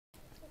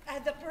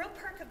The real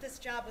perk of this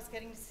job was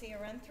getting to see a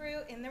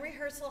run-through in the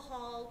rehearsal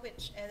hall,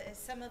 which, as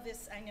some of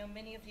us, I know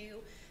many of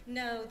you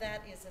know,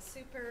 that is a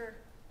super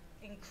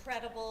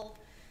incredible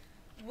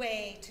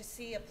way to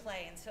see a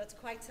play. And so it's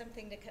quite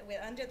something to,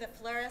 under the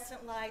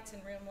fluorescent lights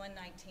in room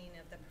 119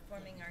 of the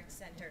Performing Arts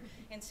Center.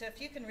 And so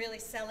if you can really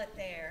sell it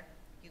there,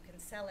 you can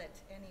sell it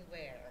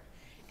anywhere.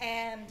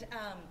 And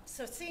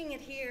so seeing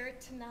it here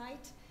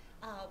tonight,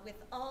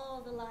 with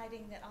all the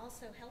lighting that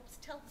also helps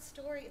tell the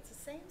story. It's the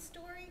same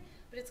story,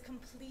 but it's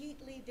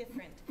completely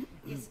different,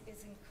 is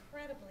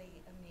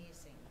incredibly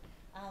amazing.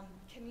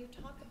 Can you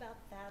talk about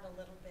that a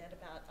little bit?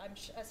 About, I'm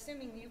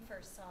assuming you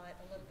first saw it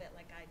a little bit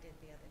like I did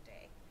the other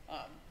day.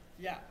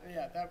 Yeah,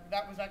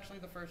 that was actually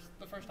the first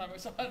time I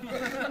saw it.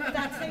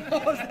 That's it.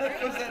 Was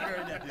that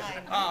very good?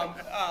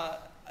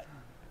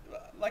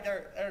 Like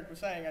Eric was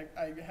saying,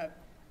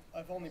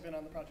 I've only been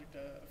on the project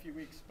a few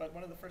weeks, but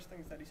one of the first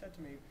things that he said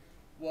to me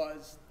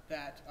was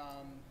that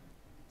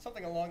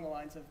something along the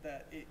lines of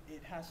that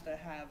it has to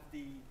have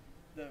the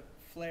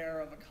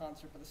flair of a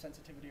concert but the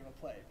sensitivity of a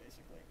play,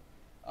 basically.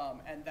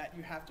 And that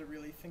you have to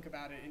really think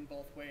about it in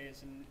both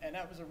ways, and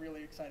that was a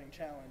really exciting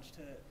challenge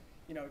to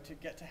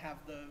get to have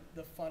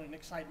the fun and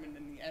excitement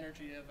and the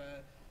energy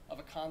of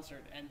a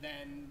concert, and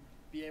then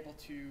be able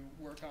to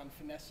work on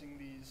finessing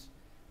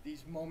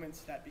these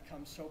moments that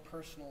become so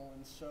personal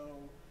and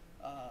so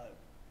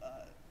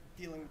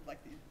dealing with like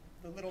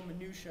the little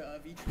minutia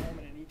of each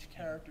moment and each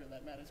character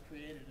that Matt has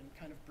created, and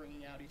kind of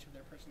bringing out each of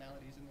their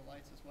personalities in the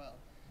lights as well.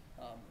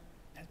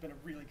 Has been a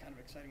really kind of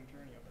exciting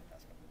journey over the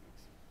past couple of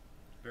weeks.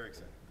 Very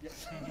exciting.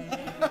 Yes.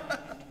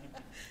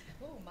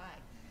 Oh my,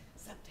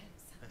 sometimes.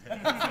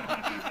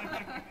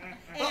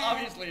 Well,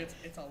 obviously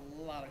it's a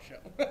lot of show.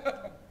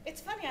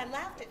 It's funny, I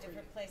laughed at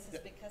different places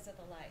because of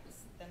the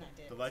lights than I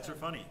did. The lights are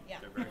funny.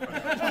 Yeah. They're very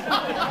funny.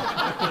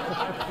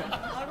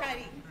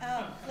 Alrighty,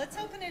 let's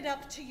open it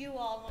up to you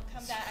all, and we'll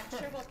come back. I'm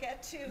sure we'll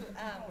get to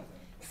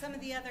some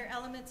of the other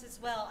elements as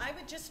well. I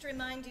would just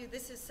remind you,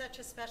 this is such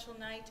a special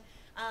night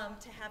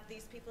to have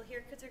these people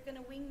here, because they're going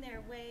to wing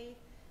their way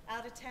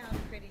out of town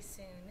pretty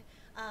soon.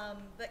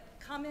 But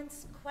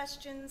comments,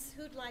 questions,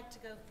 who'd like to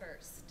go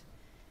first?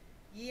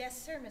 Yes,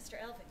 sir, Mr.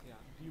 Elving. Yeah.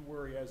 Do you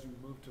worry as we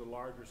move to a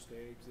larger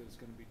stage that it's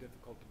going to be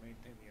difficult to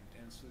maintain the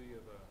intensity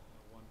of a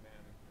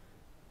one-man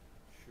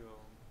show?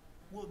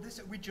 Well,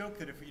 we joke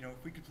that if we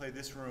could play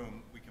this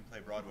room, we can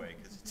play Broadway,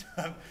 because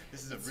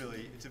this is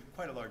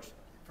quite a large,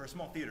 for a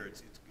small theater,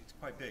 it's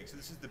quite big. So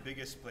this is the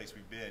biggest place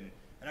we've been,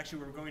 and actually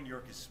where we're going to New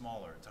York is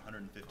smaller. It's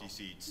 150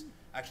 seats.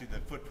 Actually,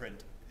 the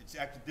footprint,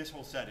 this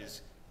whole set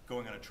is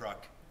going on a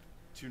truck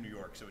to New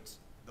York, so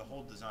the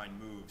whole design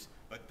moves,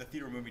 but the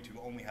theater we're moving to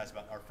only has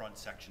about our front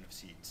section of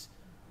seats.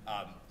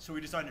 So we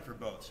designed it for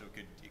both, so it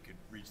could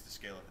reach the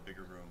scale of the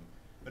bigger room.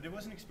 But it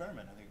was an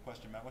experiment. I think a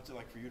question, Matt, what's it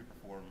like for you to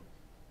perform?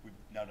 We've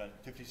now done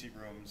 50-seat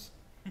rooms,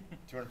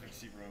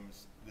 250-seat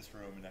rooms, this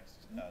room,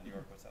 next New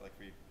York. What's that like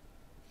for you?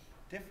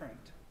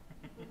 Different.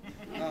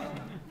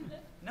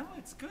 No,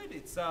 it's good.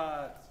 It's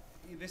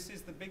this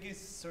is the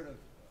biggest sort of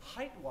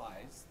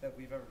height-wise that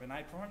we've ever been.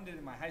 I performed it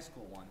in my high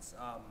school once,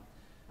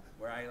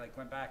 where I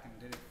went back and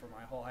did it for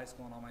my whole high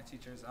school and all my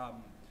teachers,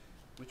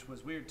 which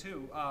was weird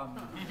too.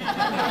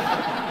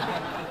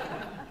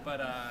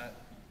 But I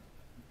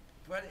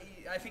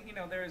think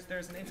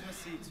there's an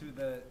intimacy to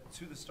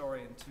the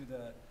story and to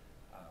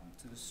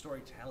the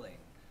storytelling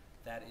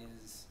that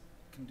is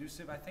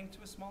conducive, I think,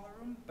 to a smaller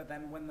room. But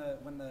then when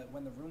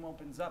the room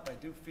opens up, I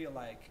do feel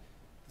like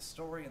the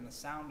story and the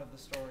sound of the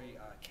story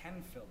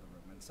can fill the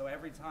room. And so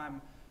every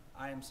time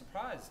I am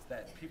surprised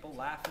that people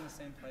laugh in the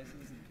same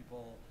places and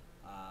people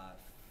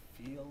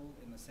feel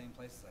in the same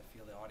places. I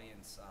feel the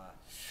audience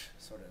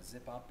sort of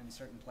zip up in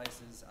certain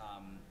places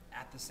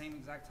at the same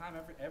exact time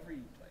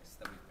every place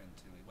that we've been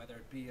to, whether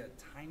it be a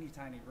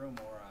tiny room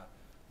or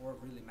a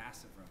really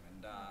massive room.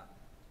 And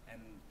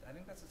I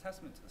think that's a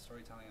testament to the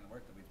storytelling and the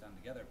work that we've done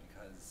together,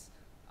 because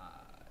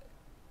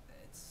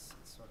it's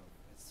sort of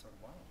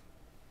wild.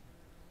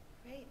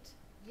 Great.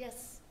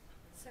 Yes,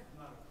 sir. I'm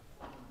not a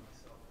performer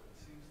myself, but it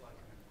seems like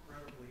an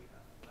incredibly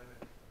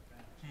athletic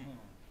event to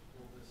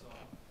pull this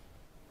off.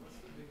 What's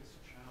the biggest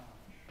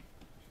challenge to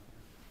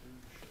do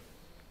the show?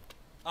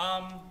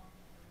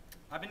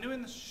 I've been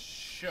doing the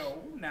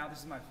show now. This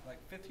is my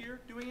 5th year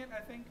doing it,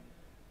 I think.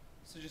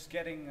 So just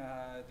getting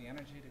the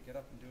energy to get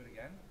up and do it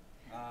again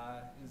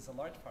is a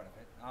large part of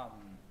it.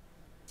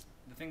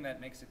 The thing that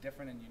makes it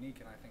different and unique,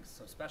 and I think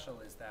so special,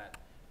 is that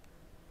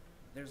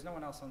there's no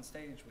one else on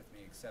stage with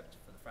me except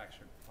for the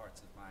fractured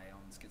parts of my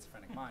own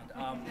schizophrenic mind.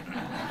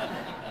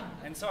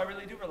 And so I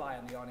really do rely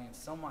on the audience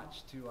so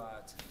much to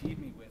feed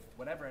me with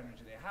whatever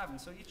energy they have.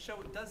 And so each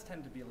show does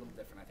tend to be a little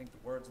different. I think the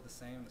words are the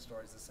same, the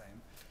story's the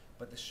same,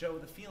 but the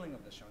feeling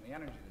of the show and the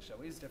energy of the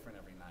show is different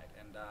every night.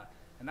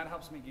 And that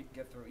helps me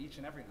get through each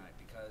and every night,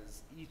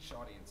 because each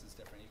audience is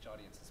different, each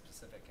audience is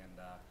specific, and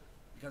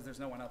because there's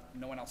no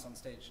one else on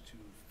stage to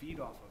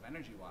feed off of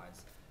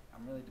energy-wise,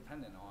 I'm really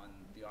dependent on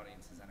the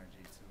audience's energy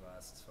to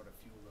sort of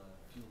fuel the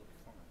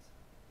performance.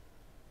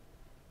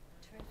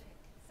 Terrific.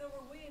 So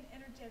were we an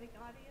energetic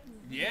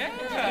audience? Yeah,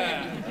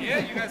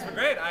 you guys were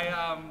great.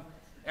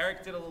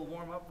 Eric did a little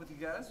warm up with you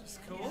guys, which is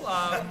cool.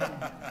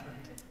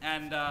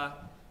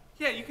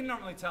 Yeah, you can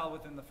normally tell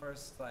within the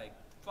first like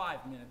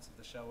 5 minutes of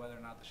the show whether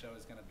or not the show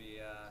is going to be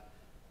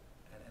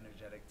an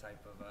energetic type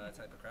of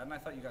crowd. And I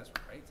thought you guys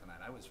were great tonight.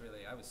 I was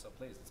so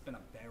pleased. It's been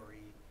a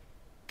very,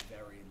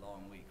 very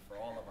long week for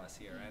all of us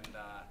here, and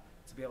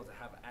to be able to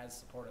have as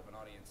supportive an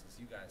audience as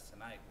you guys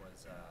tonight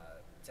was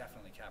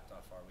definitely capped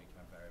off our week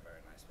in a very,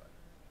 very nice way.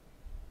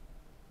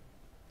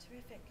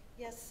 Terrific.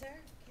 Yes, sir?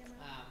 Cameron?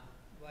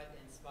 What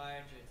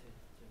inspired you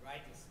to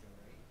write the story?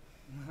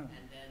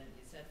 And then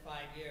you said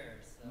 5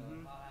 years, so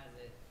how has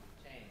it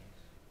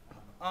changed?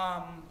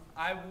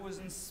 I was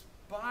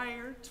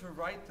inspired to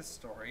write the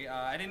story.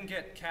 I didn't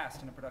get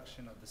cast in a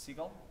production of The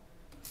Seagull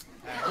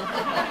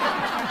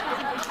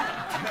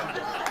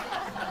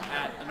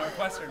at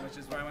Northwestern, which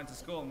is where I went to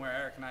school and where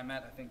Eric and I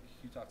met. I think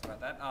you talked about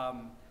that.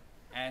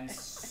 And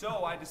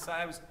so I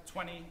decided, I was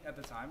 20 at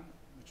the time,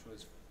 which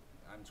was,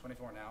 I'm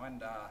 24 now,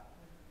 and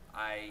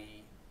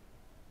I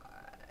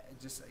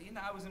just,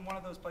 I was in one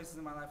of those places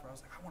in my life where I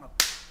was like, I want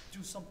to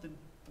do something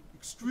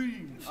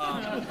extreme.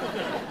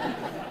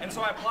 And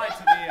so I applied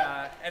to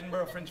the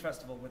Edinburgh Fringe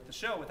Festival with the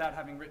show without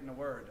having written a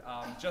word,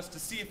 just to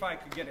see if I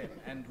could get in,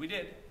 and we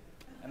did.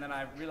 And then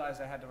I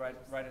realized I had to write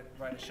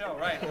a show,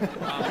 right?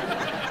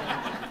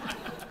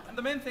 And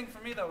the main thing for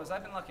me, though, is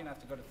I've been lucky enough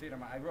to go to theater.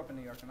 I grew up in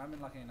New York, and I've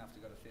been lucky enough to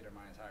go to theater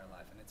my entire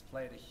life, and it's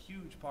played a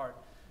huge part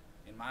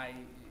in my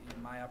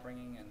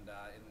upbringing and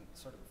in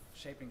sort of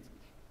shaping to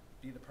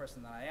be the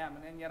person that I am.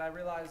 And yet I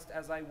realized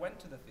as I went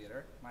to the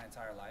theater my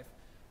entire life,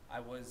 I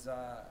was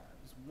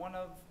one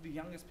of the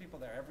youngest people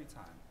there every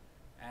time.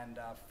 And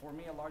for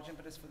me, a large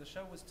impetus for the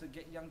show was to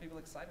get young people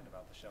excited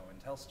about the show and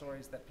tell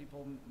stories that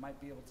people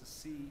might be able to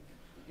see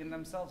in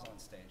themselves on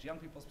stage, young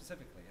people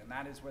specifically. And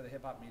that is where the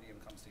hip-hop medium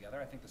comes together.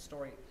 I think the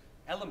story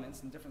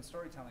elements and different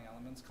storytelling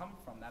elements come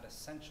from that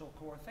essential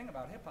core thing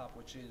about hip-hop,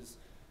 which is,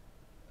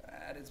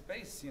 at its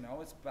base,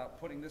 it's about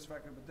putting this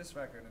record with this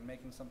record and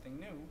making something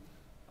new.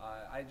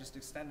 I just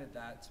extended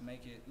that to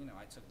make it,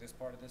 I took this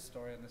part of this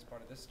story and this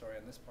part of this story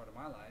and this part of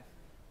my life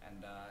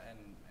and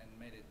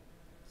made it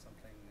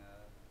something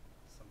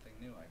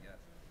new, I guess.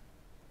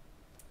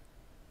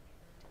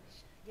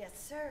 Yes,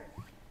 sir.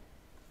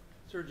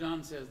 Sir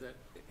John says that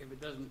if it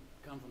doesn't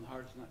come from the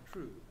heart, it's not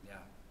true.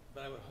 Yeah.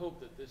 But I would hope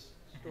that this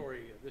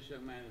story of this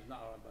young man is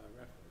not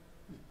autobiographical.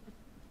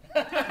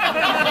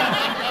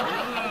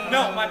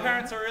 No, my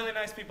parents are really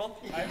nice people.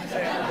 I have to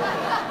say,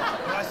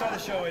 when I saw the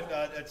show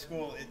at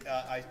school,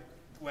 I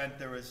went,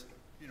 there was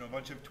a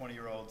bunch of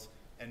 20-year-olds,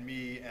 and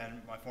me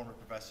and my former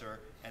professor,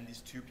 and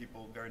these two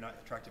people, very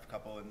attractive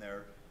couple in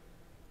their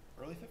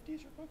early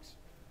 50s, your folks?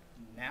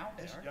 Now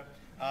they are.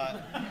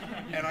 Yeah.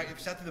 And I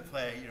sat through the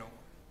play,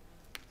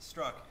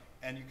 struck,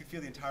 and you could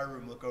feel the entire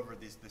room look over at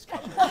this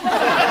couple.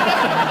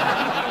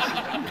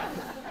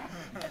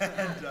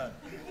 And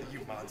you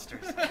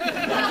monsters. They're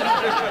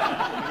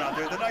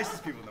the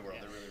nicest people in the world.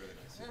 They're really, really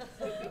nice.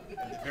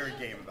 And they're very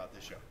game about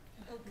this show.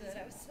 Oh, good.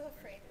 I was so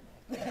afraid of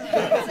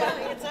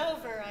that. It's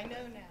over. I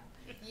know now.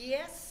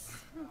 Yes?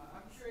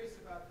 I'm curious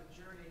about the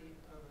journey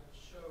of a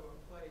show, a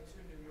play to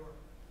New York.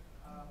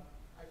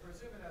 I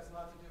presume it has a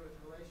lot to do with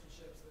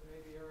relationships that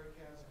maybe Eric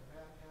has or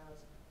Matt has.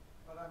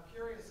 But I'm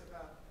curious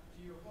about,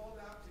 do you hold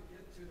out to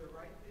get to the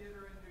right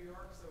theater in New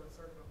York so it's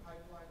sort of a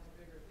pipeline to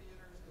bigger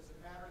theaters? Does it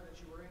matter that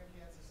you were in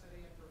Kansas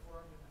City and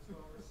performed and was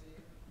well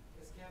received?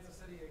 Is Kansas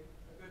City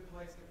a good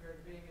place compared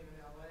to being in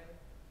LA?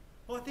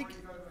 Well, I think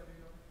Before you go to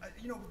New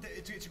York?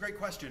 it's a great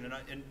question,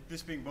 and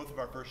this being both of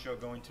our first show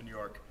going to New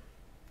York,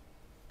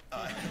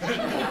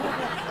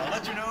 I'll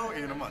let you know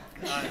in a month.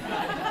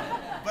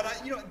 But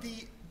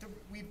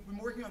we've been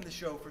working on the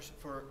show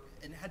for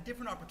and had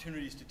different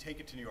opportunities to take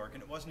it to New York,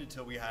 and it wasn't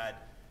until we had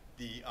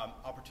the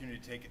opportunity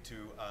to take it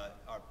to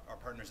our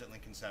partners at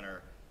Lincoln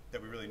Center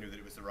that we really knew that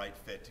it was the right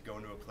fit to go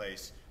into a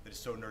place that is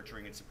so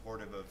nurturing and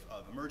supportive of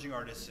emerging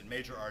artists and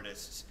major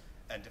artists,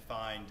 and to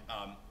find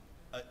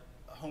a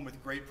home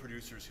with great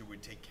producers who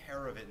would take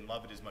care of it and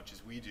love it as much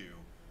as we do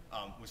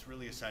was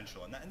really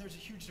essential. And there's a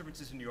huge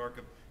differences in New York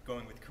of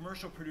going with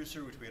commercial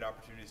producer, which we had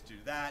opportunities to do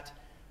that,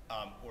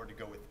 or to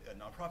go with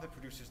nonprofit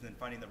producers, and then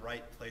finding the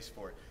right place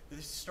for it. This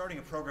is starting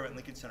a program at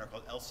Lincoln Center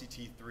called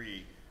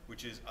LCT3,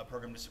 which is a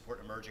program to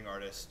support emerging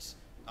artists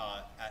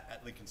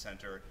at Lincoln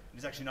Center. And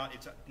it's actually not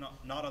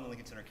on the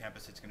Lincoln Center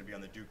campus. It's going to be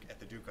on at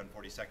the Duke on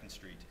 42nd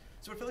Street.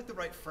 So it felt like the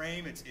right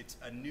frame. It's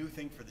a new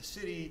thing for the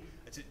city.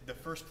 It's the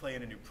first play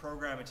in a new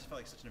program. It just felt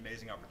like such an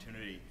amazing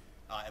opportunity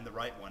and the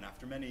right one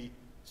after many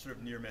sort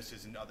of near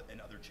misses and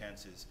other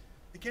chances.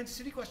 The Kansas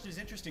City question is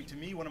interesting to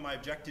me. One of my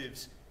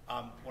objectives,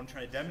 what I'm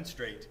trying to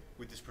demonstrate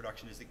with this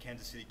production, is that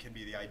Kansas City can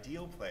be the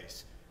ideal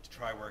place to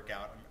try work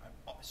out.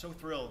 I'm so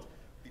thrilled.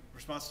 The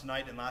response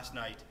tonight and last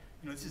night,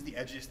 this is the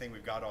edgiest thing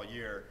we've got all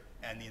year,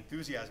 and the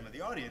enthusiasm of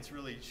the audience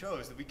really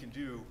shows that we can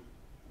do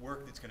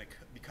work that's going to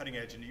be cutting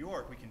edge in New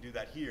York. We can do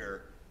that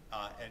here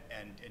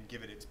and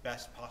give it its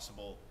best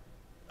possible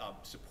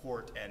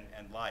support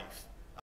and life.